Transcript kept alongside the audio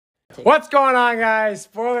What's going on, guys?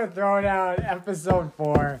 Spoiler Throwdown, episode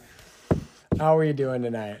 4. How are we doing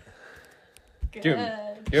tonight? Good.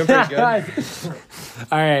 Doing pretty good.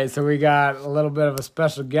 All right, so we got a little bit of a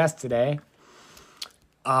special guest today.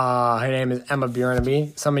 Her name is Emma B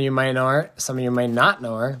Routledge. Some of you might know her. Some of you might not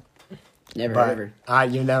know her. Never heard of her.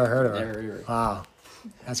 You've never heard of her? Never heard of her. Wow,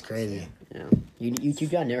 that's crazy. Yeah. You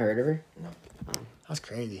got never heard of her? No. That's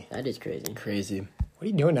crazy. That is crazy. Crazy. What are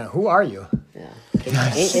you doing now? Who are you? Yeah.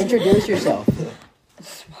 Introduce yourself.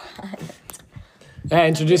 Yeah,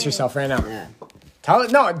 introduce yourself right now. Yeah.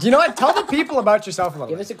 Do you know what? Tell the people about yourself a little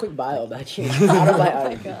Give bit. us a quick bio about you. Oh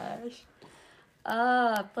my gosh.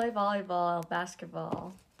 Play volleyball,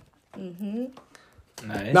 basketball.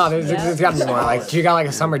 Nice. No, there's got to be more. Like, do you got like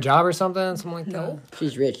a summer job or something like that? Nope.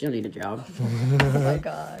 She's rich. You don't need a job. Oh my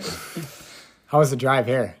gosh. How was the drive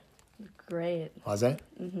here? Great. Was it?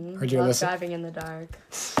 Heard you Love listen. driving in the dark.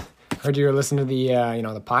 Heard you were listening to the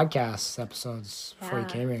the podcast episodes before you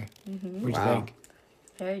Yeah. came here. What'd you Wow. think?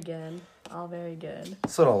 Very good. All very good.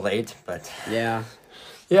 It's a little late, but Yeah.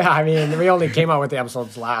 Yeah, I mean, we only came out with the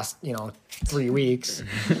episodes last 3 weeks.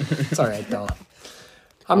 It's all right though.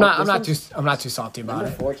 I'm not too salty about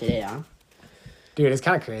Number it, 4 today, huh? dude. It's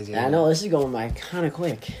kind of crazy. Yeah, I know this is going by kind of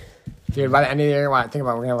quick. Dude. By the end of the year, we're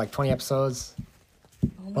gonna have like 20 episodes.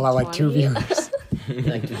 We'll have like 2 viewers.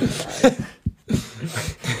 Like,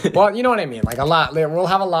 Well, you know what I mean. Like a lot. We'll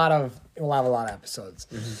have a lot of episodes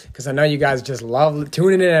because I know you guys just love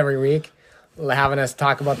tuning in every week, having us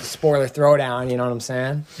talk about the spoiler throwdown. You know what I'm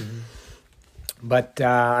saying? But all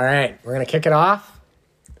right, we're gonna kick it off.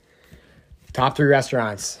 Top 3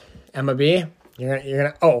 restaurants. Emma B, you're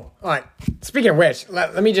gonna. Oh, all right. Speaking of which,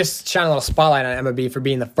 let me just shine a little spotlight on Emma B for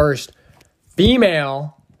being the first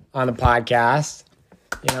female on the podcast.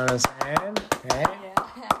 You know what I'm saying? Right?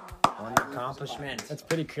 one accomplishment. That's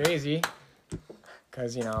pretty crazy.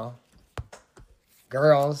 Because,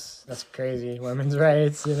 girls, that's crazy. Women's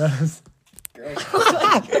rights, girls. Let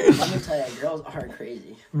me tell you, girls are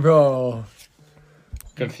crazy. Bro.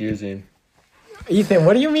 Confusing. Ethan,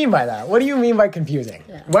 what do you mean by that? What do you mean by confusing?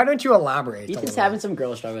 Yeah. Why don't you elaborate? a Ethan's little having some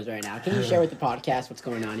girl struggles right now. Can you share with the podcast what's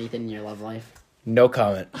going on, Ethan, in your love life? No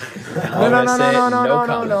comment.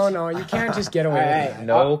 No. You can't just get away All with right. that.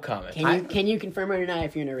 No comment. Can you confirm or deny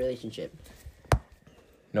if you're in a relationship?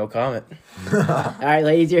 No comment. All right,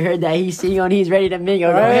 ladies, you heard that. He's single and he's ready to mingle.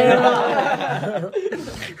 All right.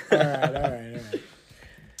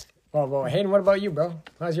 Well, Hayden, what about you, bro?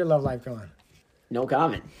 How's your love life going? No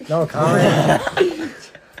comment. No comment.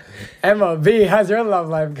 Emma B, how's your love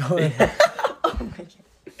life going?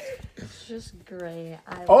 It's just great.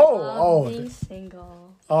 I Oh, love being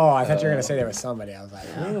single. Oh, I thought you were gonna say there was somebody. I was like,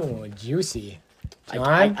 ooh, juicy.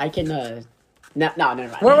 John? I can. No, never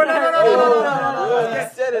mind. Wait, no.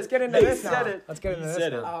 Let's get into this now. Let's get into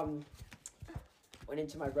this now. Went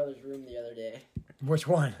into my brother's room the other day. Which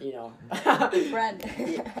one? Friend.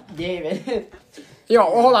 David. Yo,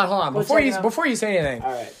 hold on. We'll check it out. Before you say anything,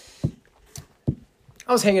 All right.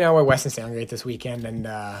 I was hanging out with Wes and Sandgate this weekend, and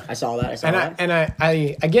I saw that.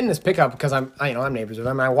 I get in this pickup because I'm neighbors with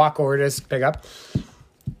him. And I walk over to this pickup,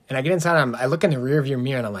 and I get inside. I look in the rearview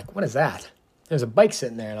mirror, and I'm like, "What is that?" There's a bike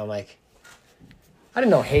sitting there, and I'm like, I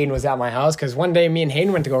didn't know Hayden was at my house because one day me and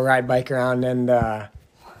Hayden went to go ride bike around, and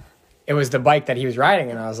it was the bike that he was riding,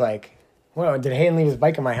 and I was like, "Well, did Hayden leave his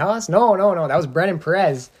bike in my house?" No. That was Brennan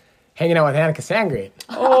Perez hanging out with Annika Sandgate.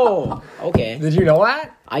 Oh, okay. Did you know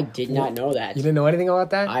that? I did not know that. You didn't know anything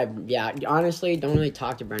about that? Honestly, don't really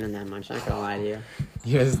talk to Brendan that much. Not gonna lie to you.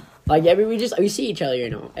 Yes. Like we see each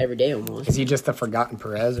other, every day almost. Is he just the forgotten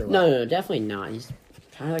Perez or what? No, definitely not. He's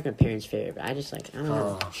kind of like my parents' favorite, but I just I don't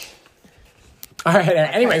know. All right.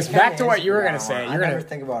 Anyways, back to what you were gonna say. I never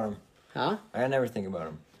think about him. Huh? I never think about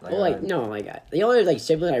him. The only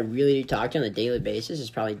sibling I really talk to on a daily basis is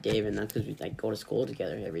probably Dave, and that's because we go to school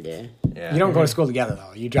together every day. Yeah. You don't go to school together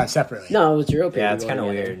though. You drive separately. No, it's real. Yeah, it's kind of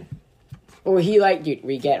weird. Well, dude,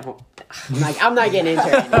 we get home. I'm not getting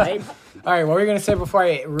into it, right? All right. What were you gonna say before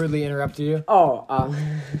I rudely interrupted you? Oh,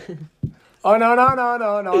 Oh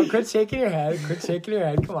no! Quit shaking your head.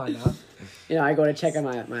 Come on now. I go to check on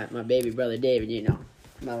my baby brother David.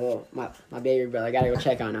 My baby brother. I gotta go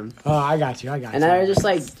check on him. Oh, I got you. And I was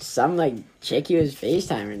just some chick he was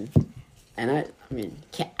FaceTiming, and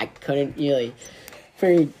I couldn't really,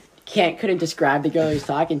 couldn't describe the girl he was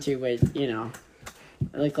talking to, but it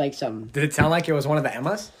looked like some. Did it sound like it was one of the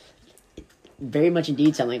Emmas? Very much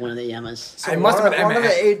indeed sound like one of the Emmas. So it must have been one of Emma.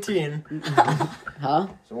 the 18. Huh?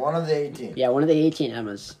 So one of the 18. Yeah, one of the 18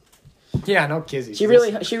 Emmas. Yeah, no kizzies. She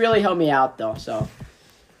really helped me out though, so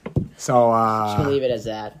So just gonna leave it as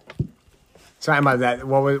that. So Emma,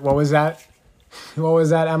 what was that? What was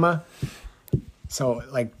that, Emma? So,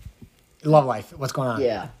 like, love life. What's going on?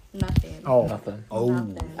 Yeah. Nothing. Oh. Nothing. Oh.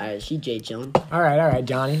 Nothing. She Jay chilling. All right.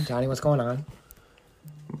 Johnny, what's going on?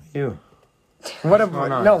 You. What going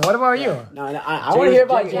about on? No? What about you? No, I want to hear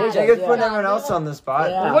about Jay- Jay. Jacob's putting everyone else on the spot.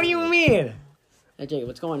 Yeah. What do you mean? Hey, Jake,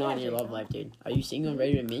 what's going on in your love life, dude? Are you single and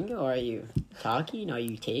ready to mingle, or are you talking? Are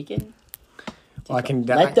you taking? Well,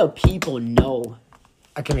 Let the people know.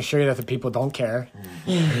 I can assure you that the people don't care.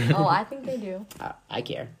 Oh, I think they do. I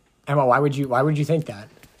care. Emma, why would you think that?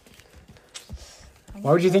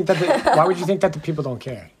 Why would you think that the people don't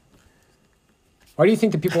care? Why do you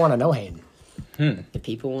think the people want to know Hayden? The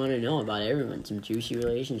people want to know about everyone. Some juicy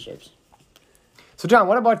relationships. So, John,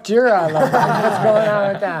 what about your love life? What's going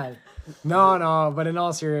on with that? No, but in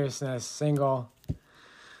all seriousness, single,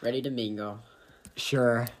 Ready to mingle.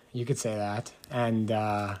 sure, you could say that. And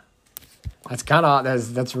that's kind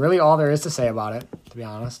of, that's really all there is to say about it, to be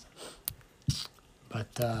honest. But,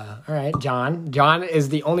 all right, John. John is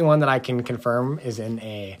the only one that I can confirm is in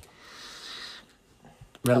a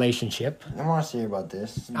relationship. I want to hear about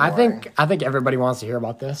this. It's I boring. think everybody wants to hear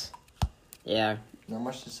about this. Yeah. Not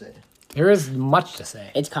much to say. There is much to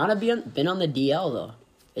say. It's kind of been on the DL, though.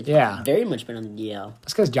 It's Yeah. very much been on the DL.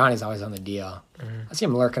 That's because Johnny's always on the deal. I see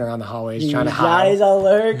him lurking around the hallways trying to hide. Johnny's all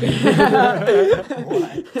lurk.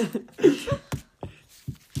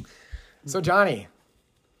 So Johnny,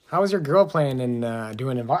 how was your girl playing and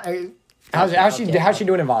doing in how's she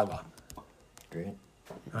doing in volleyball? Great.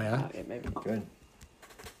 Oh yeah. Okay, maybe. Good.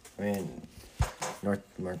 I mean, North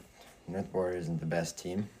Border isn't the best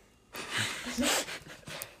team.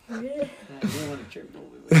 All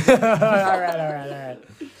right.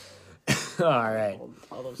 All right.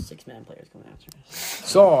 All those 6-man players coming after us.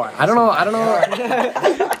 So I don't know.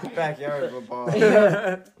 Backyard football.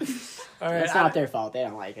 All right. It's not their fault. They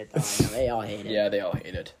don't like it. Though. I know. They all hate it. Yeah, they all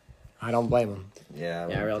hate it. I don't blame him. Yeah.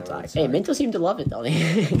 Yeah, real that talk. would Hey, suck. Minto seemed to love it though.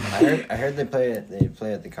 I heard they play at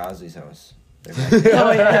the Cosley's house.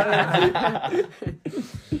 Oh yeah.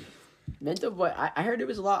 Mental boy, I heard it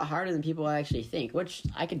was a lot harder than people actually think, which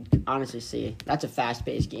I could honestly see. That's a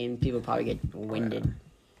fast-paced game. People probably get winded.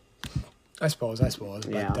 I suppose. But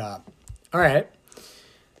Yeah. all right.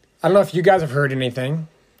 I don't know if you guys have heard anything,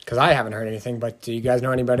 because I haven't heard anything. But do you guys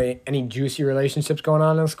know any juicy relationships going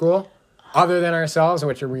on in school, other than ourselves,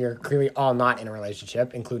 which we are clearly all not in a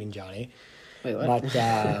relationship, including Johnny. Wait, what? But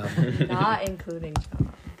Not including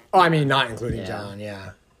John. I mean, not including Yeah. John.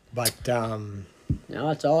 Yeah. But No,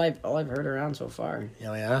 that's all I've heard around so far.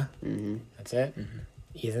 oh yeah, Mm-hmm. that's it.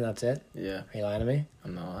 Ethan, that's it. Yeah, Are you lying to me?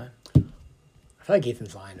 I'm not lying. I feel like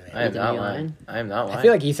Ethan's lying to me. I am Ethan, not you lying. lying? I am not lying. I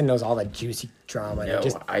feel like Ethan knows all the juicy drama. No,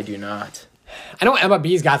 Just, I do not. I know Emma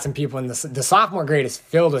B's got some people in the sophomore grade is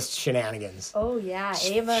filled with shenanigans. Oh yeah,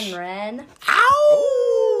 Ava and Ren. Ow!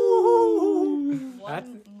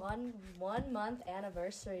 One month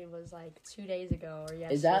anniversary was like 2 days ago or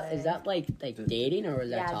yesterday. Is that like dating or was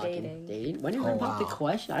that Yeah, talking? dating. When did we pop the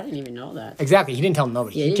question? I didn't even know that. Exactly. He didn't tell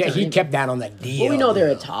nobody. Yeah, he he didn't tell kept that on the deal. Well, we know they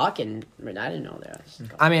were talking, but I didn't know that.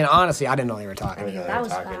 I mean, honestly, I didn't know they were talking. either. That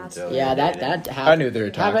was fast. Yeah, that happened. I knew they were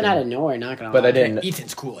Happened talking. out of nowhere. Not gonna But lie. I didn't.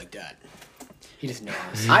 Ethan's cool like that. He just knows.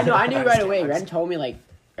 I knew right away. Ren told me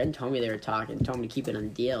they were talking. Told me to keep it on the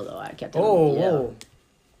deal though. I kept it on the deal. Whoa.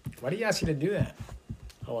 Why do you ask you to do that?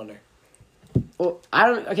 I wonder. Well, I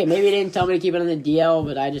don't. Okay, maybe he didn't tell me to keep it on the DL,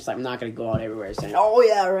 but I just I'm not gonna go out everywhere saying, "Oh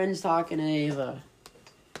yeah, Ren's talking to Ava."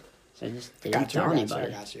 So I just didn't tell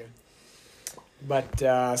anybody. Got you.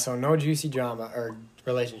 But so no juicy drama or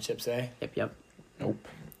relationships, eh? Yep. Nope.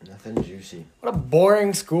 Nothing juicy. What a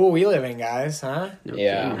boring school we live in, guys, huh? No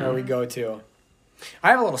Yeah. kidding. Where we go to. I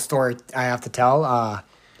have a little story I have to tell.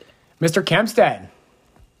 Mr. Kempstead,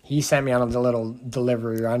 he sent me on a little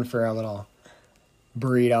delivery run for a little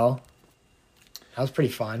burrito. That was pretty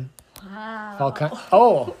fun.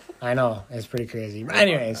 Wow. I know. It's pretty crazy. But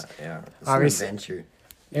anyways, Yeah. It's Obviously- an adventure.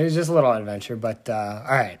 it was just a little adventure. But all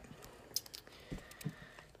right.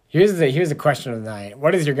 Here's the question of the night.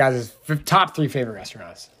 What is your guys' top 3 favorite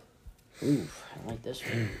restaurants? Ooh, I like this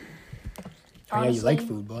one. Oh, yeah, you like Honestly,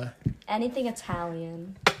 food, boy. Anything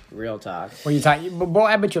Italian. Real talk. What are you talking? Boy,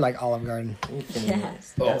 I bet you like Olive Garden.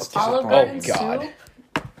 Yes. That's Olive disappointing. Garden God. soup.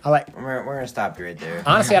 I like. We're gonna stop you right there.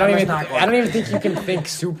 Honestly, I don't Emma's even. not going I don't even there. think you can think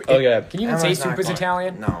soup. Okay. Can you even say Emma's soup not is going-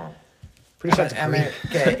 Italian? No. Pretty sure it's Greek.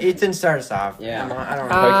 Okay, Ethan starts off. Yeah. Emma, I don't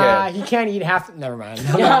know. Okay. He can't eat half. Never mind.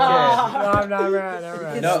 Okay. No, never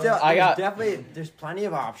mind. No, I got- there's plenty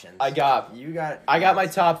of options. I got You got my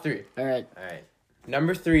top 3. All right. All right.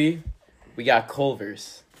 Number 3, we got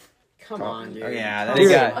Culver's. Come on, dude. Oh, yeah, Come that's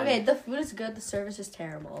Dude. on. Okay, the food is good. The service is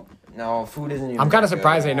terrible. No, food isn't even. I'm kind of that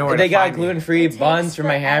surprised good. they know where They to got find me. gluten-free It takes buns for my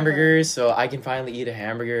forever. hamburgers, so I can finally eat a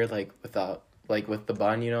hamburger without with the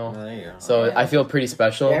bun, you know. Oh, there you go. So Yeah. I feel pretty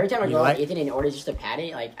special. Yeah, every time I You go like- out Ethan and orders just a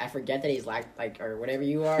patty, like I forget that he's or whatever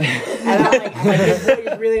you are, and I'm like this boy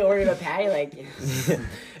is really ordering a patty, like.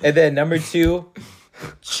 And then number 2,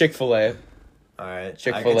 Chick-fil-A. All right,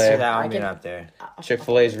 Chick-fil-A. I can see that I one being can- up there.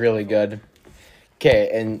 Chick-fil-A is really good. Okay,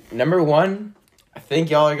 and number 1, I think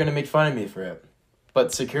y'all are gonna make fun of me for it,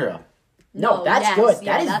 but Sakura. No, that's yes, good.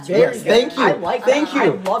 yeah, That is that's very really good. Thank you. I like Thank that. I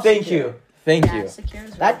you. love Thank Sakura. you. Thank Yeah, you.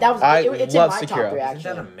 Sakura's That was I it's love in my Sakura. top 3 Isn't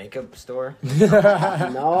that a actually. makeup store?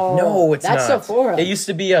 No, No, it's that's not. Sephora. It used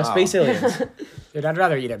to be Space Aliens. Dude, I'd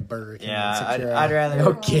rather eat a Burger King Yeah, than I'd Sakura. rather.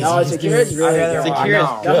 No kidding. No, Sakura's really rather good. watch- Sakura's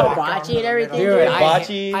no. The good. hibachi and everything, Dude, dude.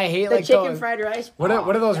 Hibachi. I hate The like chicken those. fried rice. What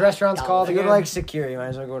are those restaurants called If you again? go to like Secure, you might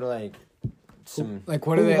as well go to like some. Like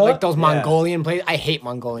what are they? What? Like those Yeah. Mongolian places? I hate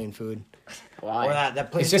Mongolian food. Why? Or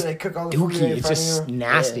that place It's just where they cook all the food right dookie. in It's front just of you.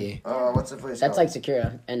 nasty. Oh, what's the place That's called? like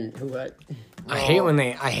Sakura and who what? I hate when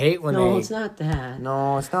they. I hate when No, they. it's not that.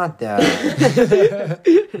 No, it's not that.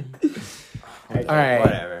 All right.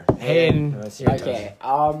 Whatever. Hayden, Let's see. Okay,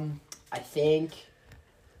 I think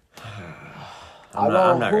I'll I'm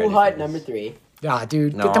go not Who ready Hut for number this. 3. Ah,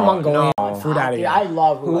 dude, No, get the Mongolian no. food out of Dude, here. I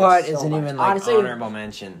love Who Who Hut so isn't much. even like Honestly, honorable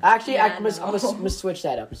mention. Actually, Yeah, I'm gonna no. switch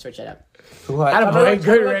that up. Who Hut? Atta I'm boy, gonna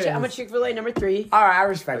good I'm riddance. a Chick-fil-A number 3. All right, I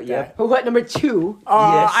respect that. Who Hut number 2.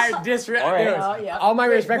 Oh, Yes. I disrespect. All right. Dude, Oh, yeah. all my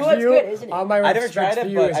Wait, respect Who for Hut's you. good, isn't it? All my I never respect tried for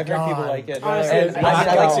it, you but is I've heard people gone. like it. Honestly, And I I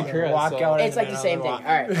like like Sakura. Walk so- out It's like the and same then thing.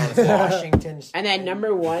 All right. Washington. And then number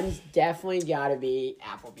 1's definitely gotta be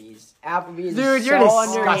Applebee's. Applebee's Dude, is you're so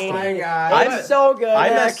disgusting. underrated. Oh my God. It's so good. I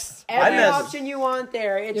Next. miss- Every I miss- option you want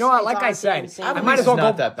there. It's, You know what? it's Like I honestly said, insane. I might as well Applebee's is go.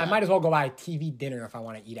 not that I bad. might as well go buy TV dinner if I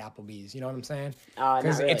want to eat Applebee's. You know what I'm saying? Not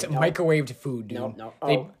Because really, it's no. microwaved food, dude. No.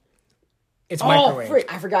 They- Oh, It's oh microwaved.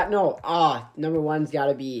 frick, I forgot. No. Number 1's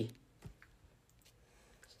gotta be.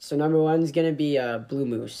 So number 1's gonna be Blue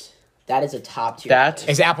Moose. That is a top 2. That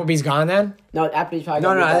Is Applebee's gone then? No, Applebee's probably. No,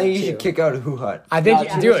 gonna no, be I down think you to should 2. kick out Who Hut. I think No,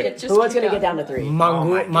 do just it. Just Who Hut's kick gonna out get down to number 3?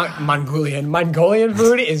 Mongolian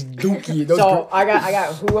food is dookie. Those So I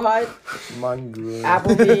got Who Hut, Mongolian.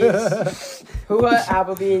 Applebee's, Who Hut,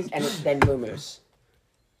 Applebee's, and then Blue Moose.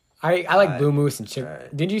 I like Blue Moose and Chick.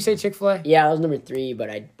 Alright. Did you say Chick-fil-A? Yeah, that was number 3, but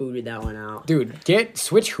I booted that one out. Dude,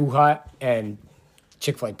 switch Who Hut and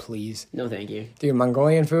Chick-fil-A, please. No, thank you, Dude,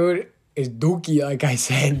 Mongolian food is dookie, like I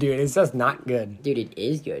said, dude. It's just not good. dude. It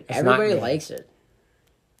is good. It's not Everybody good. likes it.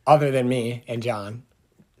 Other than me and John.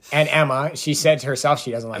 And Emma, she said to herself she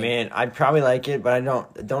doesn't like I mean, I'd probably like it, but I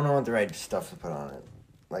don't know what the right stuff to put on it.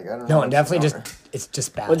 Like I don't know. no, what's definitely wrong. it's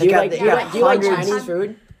just bad. Well, do you got like the- do you yeah, like, do you like hundreds. Chinese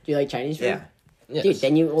food? Do you like Chinese food? Yeah. Yes. Dude,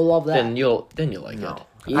 then you will love that. then you'll like No. it.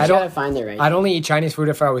 You I just don't- gotta find the right. I'd only eat Chinese food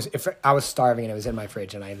if I was starving and it was in my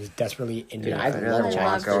fridge and I was desperately in Dude, need. I I'd love rather Chinese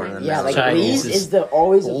walk out food. in the Yeah, middle. like Chinese Lee's is- is the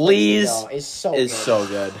always the Lee's place, though. It's so Is good. so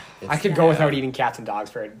good. I could go without eating cats and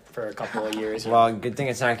dogs for a couple of years. Well, good thing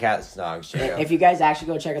it's not cats, dogs. Check And out. if you guys actually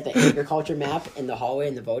go check out the agriculture map in the hallway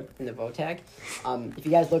in the vote tag, if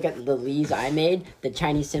you guys look at the Lees I made, the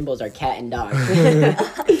Chinese symbols are cat and dog.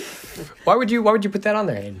 Why would you put that on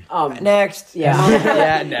there, Hayden? Next. Yeah.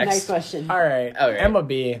 Yeah, next. Next question. All right. Okay. Emma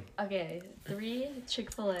B. Okay, 3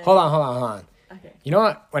 Chick-fil-A. Hold on. Okay. You know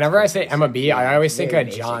what? Whenever I say Emma B, I always think Very of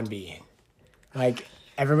basic. John B. Like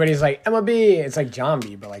everybody's like Emma B. It's like John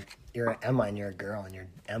B. But like you're an Emma and you're a girl and you're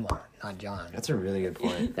Emma, not John. That's a really good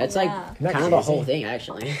point. That's Yeah. like that kind of the crazy? whole thing,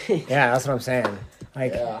 actually. Yeah, that's what I'm saying.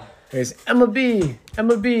 Like Yeah. there's Emma B.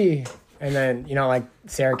 And then, like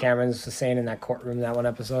Sarah Cameron's was saying in that courtroom, that one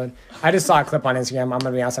episode. I just saw a clip on Instagram. I'm going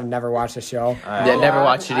to be honest, I've never watched the show. Yeah, never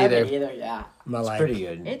watched it I haven't either. Yeah. But like, Pretty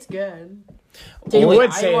good. It's good. you Only-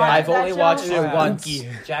 would say that. I've only watched it Yeah. once.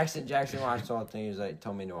 Jackson watched the whole thing. He was like,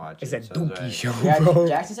 told me to watch it. It's a so it was dookie alright. show, Yeah, bro.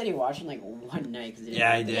 Jackson said he watched it like one night. 'cause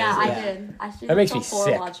Yeah, he did. Yeah, I Yeah. did. I stayed That makes up me till 4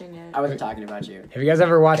 sick. watching it. I wasn't talking about you. Have you guys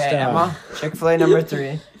ever watched Okay, Emma. Chick-fil-A number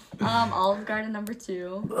 3. Olive Garden number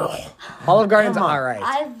 2. Olive Garden's Emma. all right.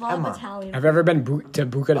 I love Emma. Italian. Have you ever been to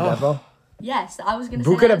Buca de Beppo? Yes, I was gonna say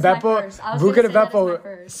Buca de that as my Beppo, first. I was Buca gonna de say that as my Beppo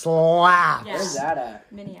first. slaps. Yeah. Where's that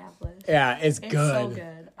at? Minneapolis. Yeah, it's It's good. so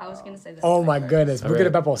good. I was gonna say that. Oh as my first. goodness, Buca de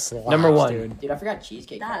Alright. Beppo slaps. Number 1. dude. Dude, I forgot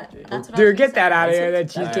Cheesecake That, Factory. that's what I was Dude, gonna get that say. out of here. That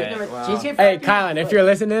That's cheesecake. Alright, well. Cheesecake Hey, Factory Kylan, is if you're good.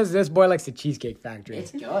 listening to this boy likes the Cheesecake Factory.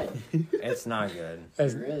 It's good. It's not good.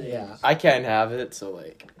 It's- It really yeah. is. I can't have it, so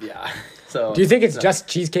yeah. So Do you think it's just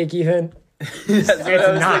cheesecake, Ethan? That's what I It's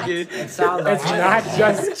was not. thinking. It sounds It's not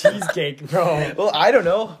just cheesecake, bro. Well, I don't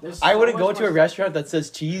know. There's I so wouldn't much go to a more- restaurant that says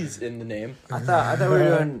cheese in the name. I thought we were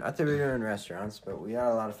doing restaurants, but we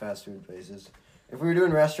got a lot of fast food places. If we were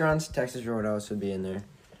doing restaurants, Texas Roadhouse would be in there.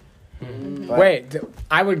 But- Wait,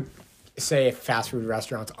 I would say fast food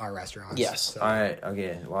restaurants are restaurants. Yes. So, All right.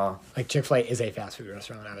 Okay. Well, like Chick-fil-A is a fast food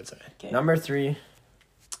restaurant, I would say. Okay. number 3.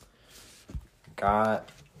 Got.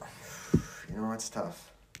 You know it's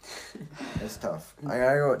tough. It's tough. I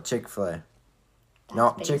gotta go with Chick-fil-A.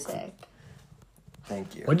 No, Basic. Chick.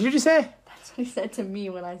 Thank you. What did you just say? That's what he said to me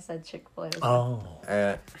when I said Chick-fil-A. Oh.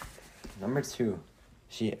 Number 2.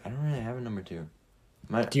 I don't really have a number 2.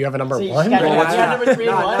 Do you have a number So you one? got Yeah. number 3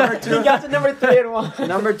 and No, 1. number 2. You got to number 3 and 1.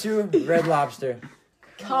 Number 2, Red Lobster.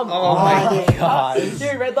 Come Oh on. my God. Dude,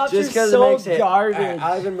 Red Lobster's Just because so it makes it. garbage. Alright,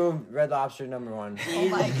 I'll even move Red Lobster number 1. Oh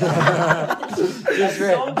my god. It's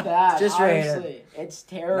so bad. just rate it. honestly. It's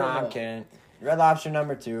terrible. Nah, I'm kidding. Red Lobster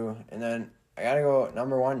number 2, and then I gotta go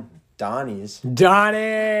number 1, Donnie's.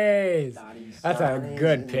 Donnie's. Donnie's. That's a Donnie's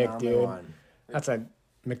good is pick, number dude. 1. That's a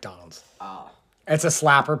McDonald's. Oh. It's a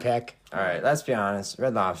slapper pick. All right, let's be honest.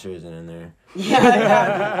 Red Lobster isn't in there.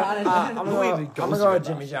 Yeah, I'm gonna Who go, even I'm goes gonna to go Red with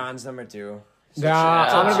Jimmy Lobster? John's number 2. Nah,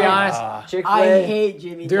 I'm gonna be honest. I Chick-fil-A. hate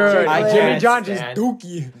Jimmy Dude, John's. I Jimmy can't John's is stand-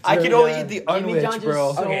 dookie. I can only eat the Jimmy unwich, John's bro.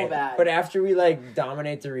 is so Okay, bad. but after we like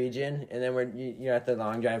dominate the region, and then you're at the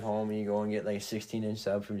long drive home, and you go and get like a 16-inch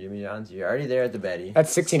sub from Jimmy John's, you're already there at the Betty.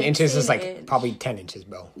 That's 16 inches is 16 like inch. probably 10 inches,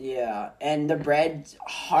 bro. Yeah, and the bread's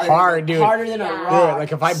Hard, dude. harder than a Yeah. rock. Dude,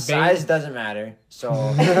 like if I Size bang, doesn't matter, so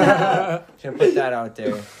gonna put that out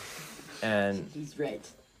there. And He's right.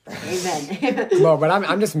 Amen. bro, but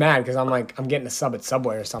I'm just mad because I'm getting a sub at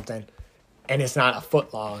Subway or something, and it's not a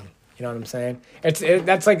foot long. You know what I'm saying? It's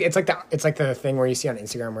like the thing where you see on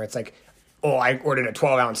Instagram where it's like, oh, I ordered a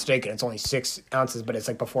 12-ounce steak and it's only 6 ounces, but it's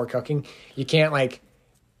like before cooking. You can't like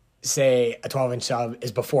say a 12-inch sub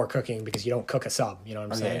is before cooking because you don't cook a sub. You know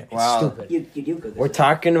what I'm saying? It's wow. stupid. you do good. we're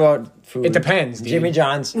talking about food. It depends, dude. Jimmy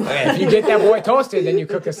John's. If you get that boy toasted, then you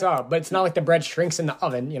cook a sub. But it's not like the bread shrinks in the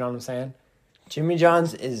oven. You know what I'm saying? Jimmy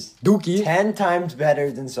John's is Dookie. 10 times better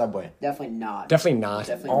than Subway. Definitely not. Definitely not.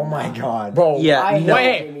 Definitely Oh my not. god. Bro, Yeah, I no. hate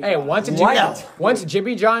Hey, Jimmy hey, John's. once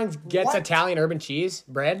Jimmy John's gets What? Italian urban cheese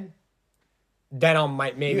bread, then I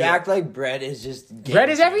might maybe. You act like bread is just. Bread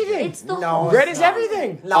is everything. It's the No, whole Bread it's is not.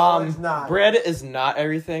 everything. No, it's not. Bread is not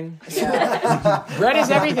everything. Yeah. Bread is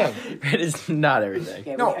everything. Bread is not everything.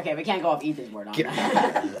 Okay, No. we can't go off Ethan's word on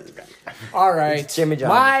that. All right, It's Jimmy John's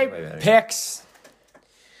my is way better. picks.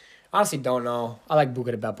 Honestly, don't know. I like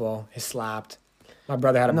Buca de Beppo. It slapped. My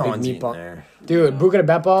brother had a No big one's eating meatball. there. Dude, Buca de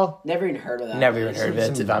Beppo. Never even heard of that. Never even heard of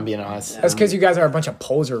it, if I'm being honest. That's because you guys are a bunch of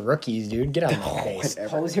poser rookies, dude. Get out of my face.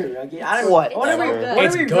 Poser rookie. I don't What? What are we, It's what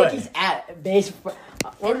are we good. rookies at? Base. What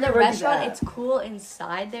are In the rookies restaurant, at? it's cool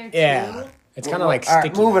inside there too. Yeah, it's kind of like All right,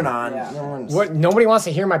 sticky. moving on. Yeah. No one's. What? Nobody wants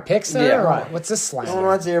to hear my picks there? Yeah. Or what? What's this No one slander?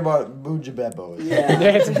 wants to hear about Bujabebos. Yeah.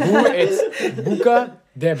 Yeah, it's Buca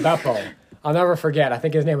de Beppo. I'll never forget. I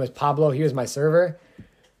think his name was Pablo. He was my server.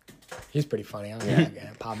 He's pretty funny. I don't know.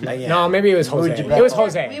 Pablo. Yeah. No, maybe it was Jose. Buca It was Beppo.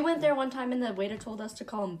 Jose. We went there one time and the waiter told us to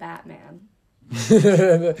call him Batman.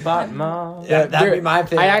 But mom. Yeah, that'd Dude, be my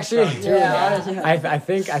pick. I actually, Yeah. I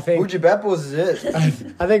think Bujabebos is it.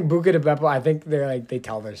 I think Buca de Beppo. I think they're like they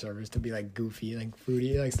tell their servers to be like goofy, like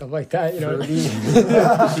fruity, like stuff like that. You know.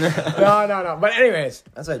 No. But anyways,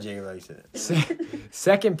 That's why Jake likes it.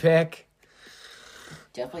 second pick.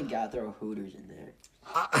 Definitely gotta throw Hooters in there.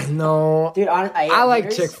 I know. Dude, I like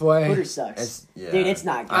Hooters- Chick-fil-A. Hooters sucks. It's, yeah. Dude, it's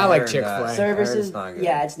not good. I like heard Chick-fil-A. that. Services, It's not good.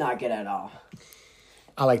 yeah, it's not good at all.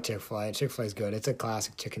 I like Chick-fil-A. Chick-fil-A is good. It's a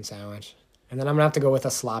classic chicken sandwich. And then I'm gonna have to go with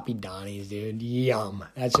a sloppy Donnie's, dude. Yum.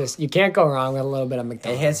 That's just you can't go wrong with a little bit of It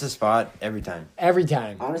McDonald's. hits the spot every time. Every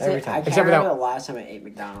time. Honestly, Every time. I can't Except for remember that- the last time I ate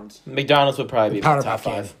McDonald's. McDonald's would probably be my Powder top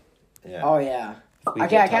Puff five. Yeah. Oh yeah. We I did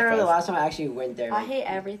can't top remember the five. last time I actually went there. I hate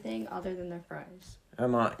everything other than their fries.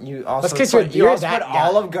 I'm on. You also Let's get put, you're you also that put guy.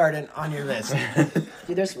 Olive Garden on your list.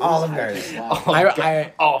 Dude, there's Olive I- Garden. wow.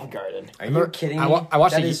 I Olive Garden. Are you kidding me? I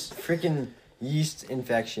watched that a- is freaking yeast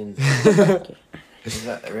infection. Is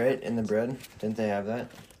that right in the bread? Didn't they have that?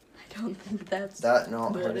 I don't think that's That no.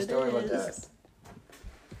 I what heard a it story about that. is.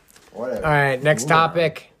 Whatever. All right, next Moving on.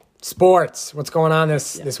 topic. Sports. What's going on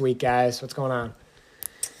this week, guys? What's going on?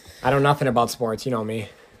 I know nothing about sports. You know me.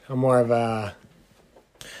 I'm more of a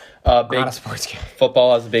Big not a sports guy.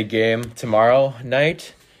 football has a big game tomorrow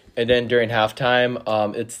night, and then during halftime,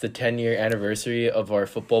 it's the 10-year anniversary of our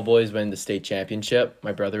football boys winning the state championship.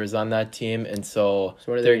 My brother is on that team, and so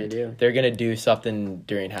what are they they're gonna do? They're gonna do something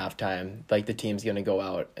during halftime. Like the team's gonna go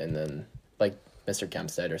out, and then like Mr.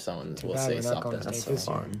 Kemp said or someone will bad say we're not going something. to state this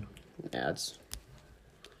year. Yeah, it's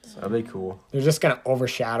That'd be cool. They're just gonna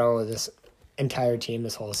overshadow this entire team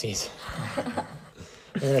this whole season.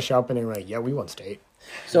 They're gonna show up and they're like, "Yeah, we won state."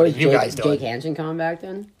 so is You guys Jake doing? Hansen coming back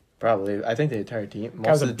then? Probably. I think the entire team.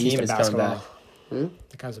 That was Most a of the beast team at is coming basketball. back.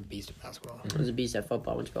 The guy's a beast at basketball. He was a beast at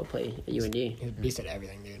football. Went to go play at UND. He's a beast at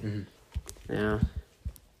everything, dude. Yeah.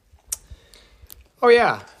 Oh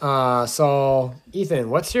yeah. So Ethan,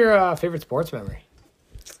 what's your favorite sports memory?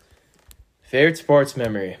 Favorite sports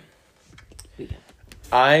memory.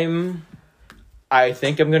 I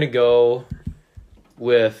think I'm gonna go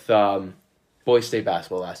with boys state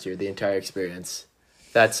basketball last year. The entire experience.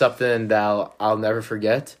 That's something that I'll never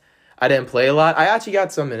forget. I didn't play a lot. I actually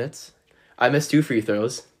got some minutes. I missed 2 free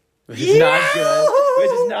throws, which is not good.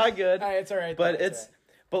 Which is not good. It's all right.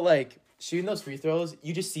 But like shooting those free throws,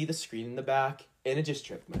 you just see the screen in the back, and it just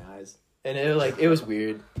tripped my eyes. And it was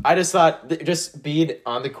weird. I just thought just being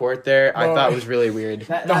on the court there, I thought was really weird.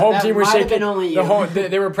 The home team was might have shaking. been only you.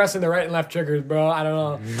 They were pressing the right and left triggers, bro. I don't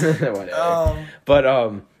know. Whatever.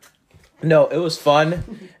 But no, it was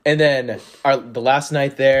fun. And then the last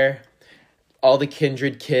night there, all the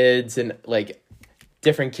kindred kids and like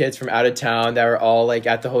different kids from out of town that were all like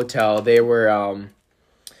at the hotel. They were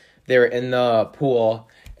in the pool.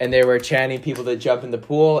 And they were chanting people to jump in the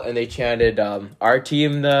pool, and they chanted our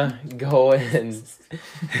team to go and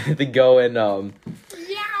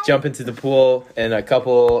jump into the pool. And a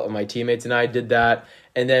couple of my teammates and I did that.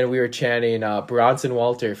 And then we were chanting Bronson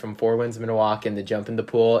Walter from Four Winds Minnewacan to jump in the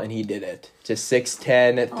pool, and he did it. Just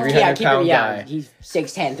 6'10", 300-pound guy. He's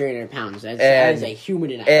 6'10", 300 pounds. That is a human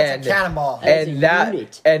in a That's a cannonball.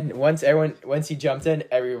 And once he jumped in,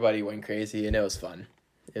 everybody went crazy, and it was fun.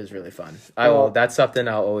 It was really fun. That's something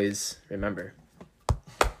I'll always remember.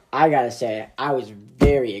 I gotta say, I was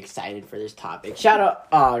very excited for this topic. Shout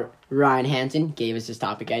out Ryan Hansen, gave us this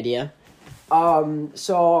topic idea.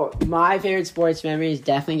 So my favorite sports memory is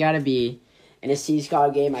definitely gotta be in a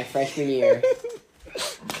C-Scout game my freshman year.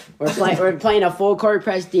 We're playing a full court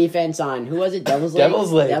press defense on, who was it? Devil's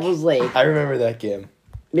Lake. I remember that game.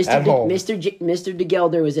 Mr.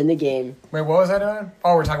 DeGelder was in the game. Wait, what was that on?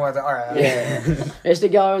 Oh, we're talking about that. All right. Yeah. Mr.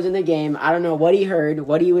 DeGelder was in the game. I don't know what he heard,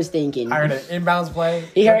 what he was thinking. I heard an inbounds play.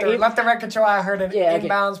 Left the record control. I heard an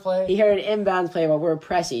inbounds play. He heard an inbounds play while we were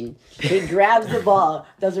pressing. He grabs the ball,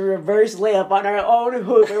 does a reverse layup on our own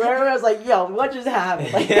hoop. And everyone was like, yo, what just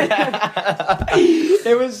happened? Like,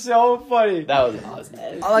 it was so funny. That was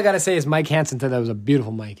awesome. All I got to say is Mike Hansen said that was a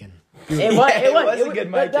beautiful mic-in. It was a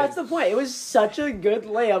good mic. That's the point. It was such a good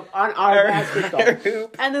layup on our basketball.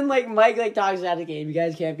 And then Mike talks about the game. You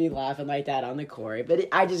guys can't be laughing like that on the court. But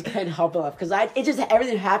I just couldn't help it laugh because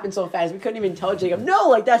everything happened so fast. We couldn't even tell Jacob, no,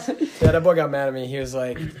 like that's. Yeah, that boy got mad at me. He was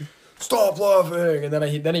like, "Stop laughing!" And then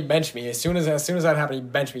he benched me. As soon as that happened, he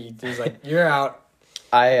benched me. He was like, "You're out."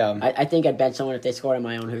 I think I'd bench someone if they scored on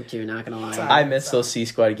my own hoop too. Not gonna lie. I miss those C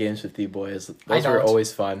Squad games with you boys. Those were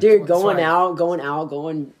always fun. Dude,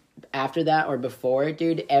 going after that or before it,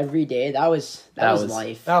 dude, every day, that was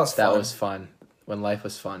life. That was fun. That was fun. When life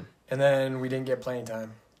was fun. And then we didn't get playing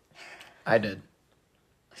time. I did.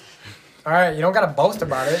 All right, you don't gotta boast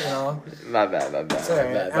about it, you know. My bad.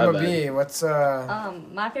 Emma B, what's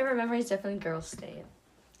my favorite memory is definitely Girls State.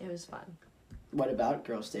 It was fun. What about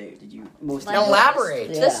Girls State? Did you mostly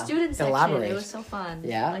elaborate? The student section. Elaborate. It was so fun.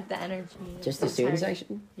 Yeah? Like the energy. Just the student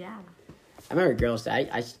section? Yeah. I remember Girls State.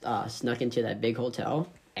 I snuck into that big hotel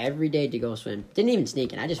every day to go swim. Didn't even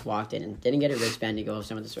sneak in. I just walked in and didn't get a wristband to go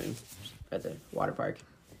swim at the swim at the water park.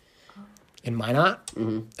 in Minot?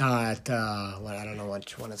 Mm-hmm. At I don't know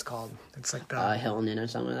which one it's called. It's like the Hilton Inn or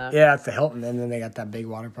something like that. Yeah, it's the Hilton, and then they got that big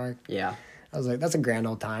water park. Yeah. I was like, that's a grand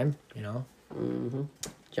old time, you know. Mm-hmm.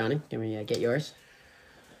 Johnny, can we get yours?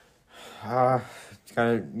 Kind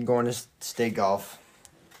of going to state golf.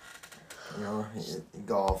 You know,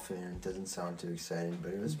 golf, and it doesn't sound too exciting,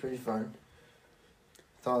 but it was pretty fun.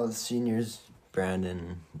 With all the seniors,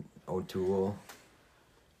 Brandon, O'Toole,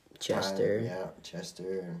 Chester.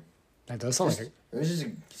 Chester. That does sound like It was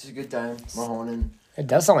just a good time. Mahoning. it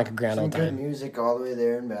does sound like a grand Some old good time. music all the way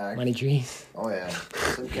there and back. Money trees. Oh yeah,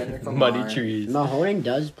 some Kendrick Lamar. Muddy trees. Mahoning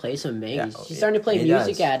does play some bangers. Yeah, He's starting to play he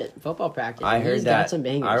music does. at football practice. I and heard he's that. got some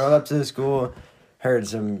bangers. I rolled up to the school, heard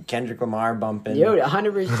some Kendrick Lamar bumping. Dude,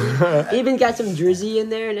 100%. Even got some Drizzy in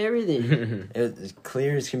there and everything. It was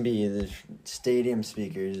clear as can be. The stadium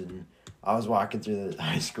speakers, and I was walking through the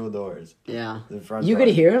high school doors. Yeah. The front. You door.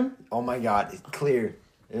 could hear him? Oh my god, it's clear.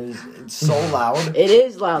 It's so loud. It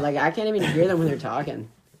is loud. Like, I can't even hear them when they're talking.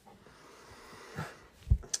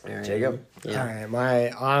 All right. Jacob? Yeah. All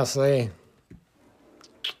right, honestly,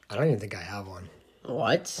 I don't even think I have one.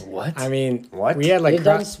 What? What? I mean, What? we had like You've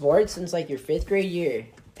done sports since, like, your 5th grade year,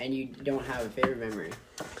 and you don't have a favorite memory.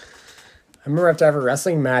 I remember after every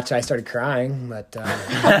wrestling match, I started crying, but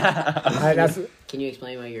that's Can you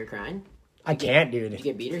explain why you were crying? I can't, Did you dude.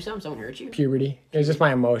 get beat or something? Someone hurt you? Puberty. It was just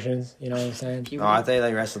my emotions. You know what I'm saying? Puberty? Oh, I thought you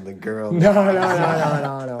like wrestled the girl.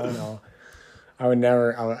 No. I would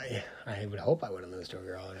never. I would hope I wouldn't lose to a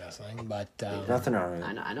girl in wrestling, but Nothing wrong with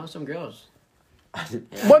I know some girls. it.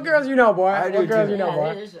 what girls you know, boy? I do What girls too. you know,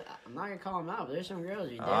 Yeah, boy? I'm not gonna call them out, but there's some girls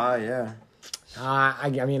you did. Oh, yeah. I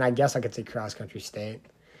mean, I guess I could say cross country state.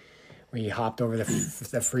 We hopped over the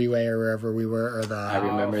freeway or wherever we were, or I the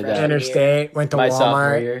remember fresh that. interstate. Went to My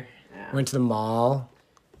sophomore Walmart. year. Yeah. Went to the mall.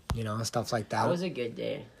 You know, stuff like that. That was a good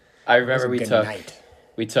day. I It was remember a we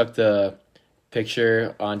good took the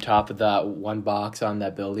picture on top of that one box on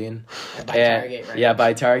that building. By And- Target, right? Yeah,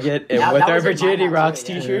 by Target, and That- with that our was in my Virginity house, Rocks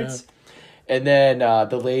too, yeah. t-shirts. And then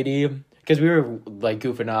the lady, because we were like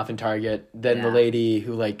goofing off in Target, then the Yeah. lady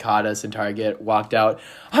who like caught us in Target walked out,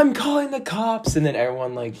 "I'm calling the cops," and then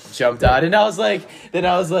everyone like jumped out, and I was like,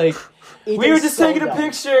 we were just so taking a dumb.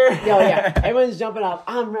 picture. Yo, yeah, everyone's jumping up.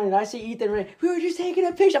 I'm running. I see Ethan running. We were just taking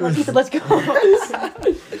a picture. I'm like, Ethan, let's go.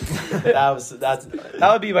 that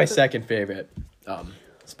would be my second favorite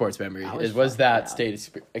sports memory. That was It was fun, that yeah. state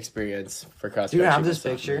experience for cross Do you country. have this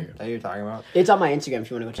my sophomore picture year. that you're talking about? It's on my Instagram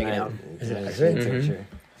if you want to go check it out. Is it It's actually? a picture.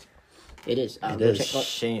 It is. It Go is. check-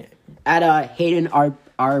 Shame. at Hayden R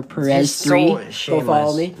Perez It's 3. so Go shameless.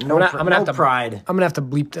 follow me. No, I'm gonna have to- pride. I'm gonna have to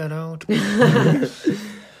bleep that out.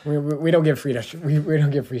 we don't give free we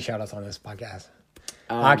don't give free shout outs on this podcast.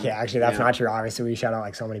 Okay, actually that's yeah. not true. Obviously we shout out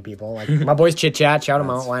like so many people. Like my boys Chit Chat, shout them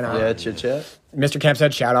out, why not? Yeah, chit chat. Mr. Kemp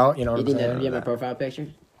said shout out, you know what You I'm did that. saying? You have my profile picture?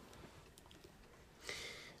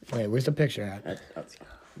 Wait, where's the picture at?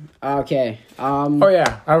 Okay. Oh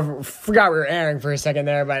yeah, I forgot we were airing for a second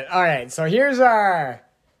there, but all right. So here's our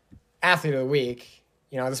athlete of the week.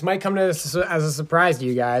 You know, this might come to as a surprise to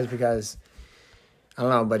you guys because I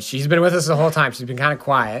don't know, but she's been with us the whole time. She's been kind of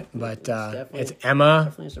quiet, but it's Emma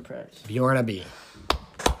Definitely a surprise. Bjorna B.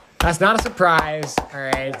 That's not a surprise. All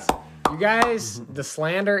right, you guys, the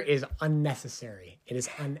slander is unnecessary. It is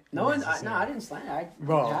unnecessary. No, I didn't slander. I'm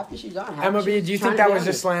Well, happy she's on. Happy Emma B, she's do you trying think to that be was on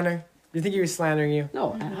just this. slander? Do you think he was slandering you? No,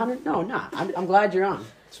 100. No, not. I'm glad you're on.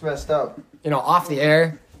 It's messed up. You know, off the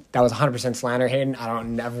air, that was 100% slander, Hayden. I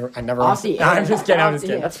never. Off the No, air. I'm just kidding. I'm Off just the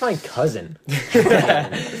kidding. air. That's my cousin.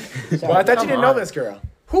 Well, I thought you didn't know this girl.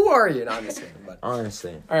 Who are you? No, I'm just kidding. But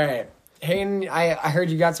Honestly. all right, Hayden, I heard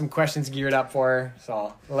you got some questions geared up for her,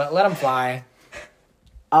 so let them fly.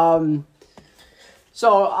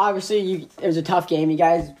 So obviously it was a tough game. You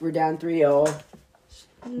guys were down 3-0.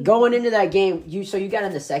 Going into that game, you got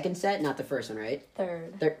in the second set, not the first one, right?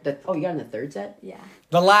 Third. You got in the third set. Yeah.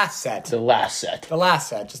 The last set, The last set.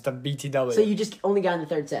 just a BTW. So you just only got in the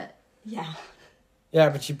third set. Yeah. Yeah,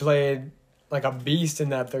 but you played like a beast in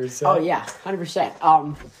that third set. Oh yeah,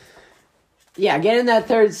 100%. Yeah, getting that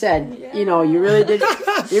third set, you know, you really did.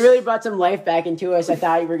 You really brought some life back into us. I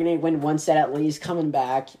thought you were gonna win one set at least, coming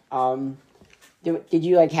back. Did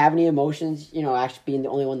you like have any emotions? You know, actually being the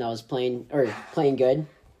only one that was playing good.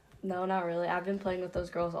 No, not really. I've been playing with those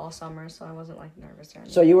girls all summer, so I wasn't like nervous or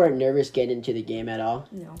anything. So you weren't nervous getting into the game at all.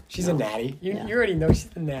 No. She's a natty. You Yeah. already know she's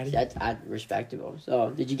a natty. That's respectable.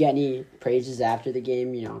 So did you get any praises after the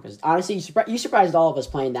game? You know, because honestly, you surprised all of us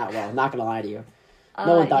playing that well. I'm not gonna lie to you.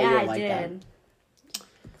 No one thought you yeah, would I like that. did.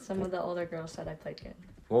 Some of the older girls said I played good.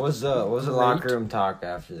 What was the locker room talk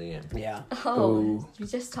after the game? Yeah. Oh, we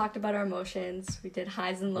just talked about our emotions. We did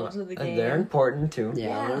highs and lows of the game. They're important too. Yeah,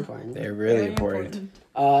 Yeah. they're important. They're really Very important.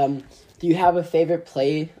 Do you have a favorite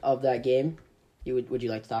play of that game? Would you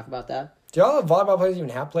like to talk about that? Do y'all volleyball players even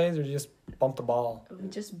have plays, or do you just bump the ball? We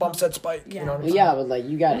just Bump set spike. Yeah. You know what I'm Well, saying? yeah, but like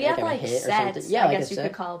you got We like had a like hit or sets. something. Yeah, I like guess a you set.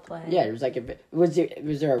 could call a play. Yeah, it was like was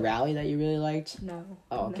there a rally that you really liked? No.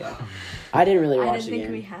 Oh, okay. No. I didn't really I watch didn't the think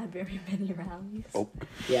game. we had very many rallies. Oh.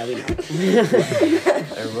 Yeah, we know.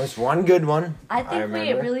 There was one good one. I think we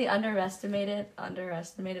remember. really underestimated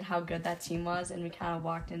how good that team was, and we kind of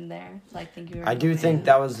walked in there like thinking we were. I do gonna think win.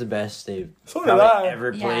 that was the best they've So did probably I.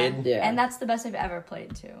 ever Yeah. played. Yeah. And that's the best I've ever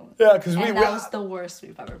played too. Yeah, because And that was the worst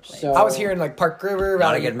we've ever played. So- I was here in like Park River.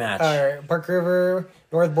 Not a good match. Park River,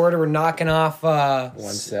 North Border were knocking off One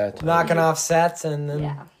set. knocking off sets, and then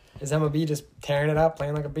Yeah. is Emma B just tearing it up,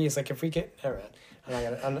 playing like a beast. Like if we could, never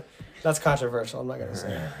mind. That's controversial. I'm not gonna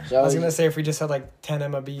say. So I was gonna say if we just had like 10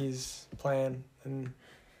 Emma B's playing, and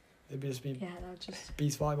it'd just be Yeah, that was just.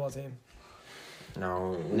 Beast volleyball team.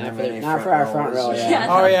 No, we Not never for- had any not for our front rows. row, yeah. Yeah.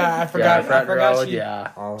 Oh yeah, I forgot. Yeah, front I forgot row, she,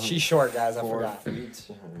 yeah. All She's short, guys. I 4 forgot. feet.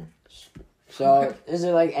 So, is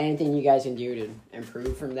there like anything you guys can do to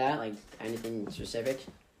improve from that? Like anything specific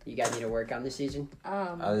you guys need to work on this season?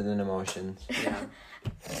 Other than emotions. Yeah,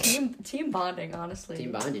 Team bonding, honestly.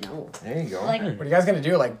 team bonding. Oh, There you go. Like What are you guys gonna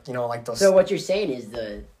do? Like like those. so what you're saying is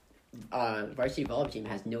the varsity volleyball team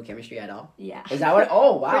has no chemistry at all. Yeah. Is that what?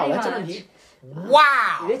 Oh wow, Pretty that's much. what I'm hearing.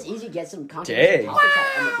 Wow. Dude, it's easy to get some Dang. confidence at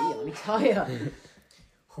MLB. Let me tell you.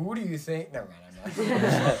 Who do you think? Never mind. I'm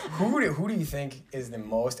not. Who do you think is the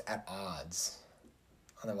most at odds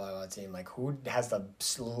on the volleyball team? Like who has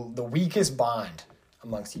the weakest bond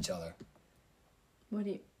amongst each other? What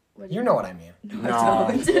do you? You know what I mean. No. Yeah.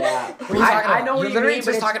 What are you talking about? I know what You're you literally mean, but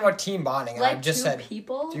just it's- talking about team bonding, and I Like just two said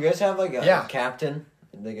people. Do you guys have like a Yeah. captain?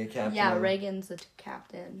 Like a captain? Yeah, Reagan's the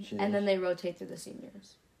captain, She and is. then they rotate through the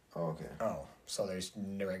seniors. Oh, okay. Oh, so there's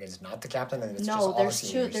Reagan's not the captain, and it's just No, all there's the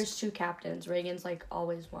two. seniors. There's two captains. Reagan's like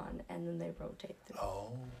always one, and then they rotate through.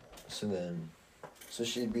 Oh, So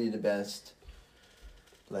she'd be the best.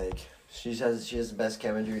 Like she has the best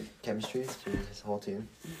chemistry through his whole team.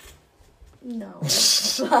 No.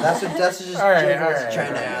 That's just All right, Jake all was right, trying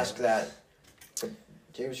all to right. ask that. But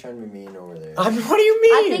Jake was trying to be mean over there. what do you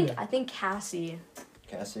mean? I think Cassie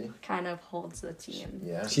Cassie. kind of holds the team.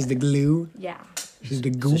 Yeah. She's the glue. Yeah. She's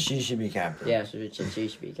the So goop. she should be captain. Yeah, so she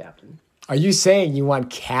should be captain. Are you saying you want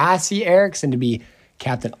Cassie Erickson to be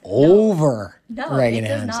captain over No, Reagan it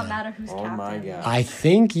does Hansen? not matter who's Oh captain. my god. I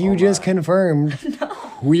think you Oh just my. confirmed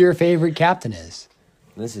who your favorite captain is.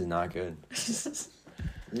 This is not good.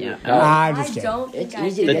 Yeah. I'm just I kidding. don't think It's I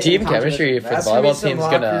easy to The get team some chemistry for the That's gonna be volleyball some team's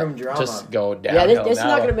locker room gonna drama. just go Yeah, downhill this is now.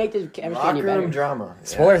 not gonna make the chemistry any Locker room better. drama.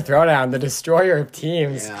 Spoiler throwdown, the destroyer of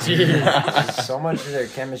teams. Yeah. Jeez. Yeah. So much of their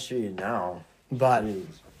chemistry now. But Jeez.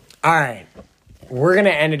 all right, we're gonna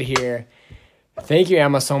end it here. Thank you,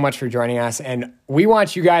 Emma, so much for joining us, and we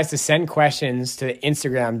want you guys to send questions to the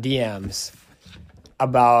Instagram DMs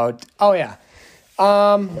about. Oh yeah.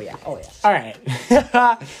 Oh yeah. All right.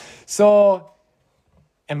 So,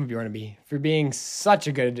 Emma Bjornaby, for being such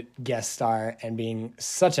a good guest star and being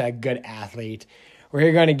such a good athlete,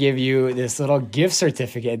 we're going to give you this little gift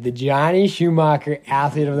certificate, the Johnny Schumacher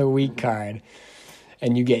Athlete of the Week card.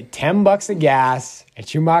 And you get $10 of gas at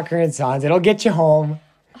Schumacher and Sons. It'll get you home.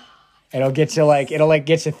 It'll get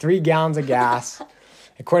you 3 gallons of gas.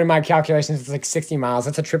 According to my calculations, it's like 60 miles.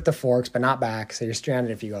 That's a trip to Forks, but not back. So you're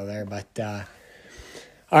stranded if you go there. But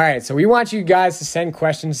all right, so we want you guys to send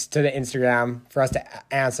questions to the Instagram for us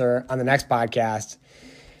to answer on the next podcast.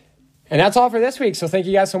 And that's all for this week. So thank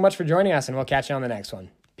you guys so much for joining us, and we'll catch you on the next one.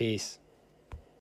 Peace.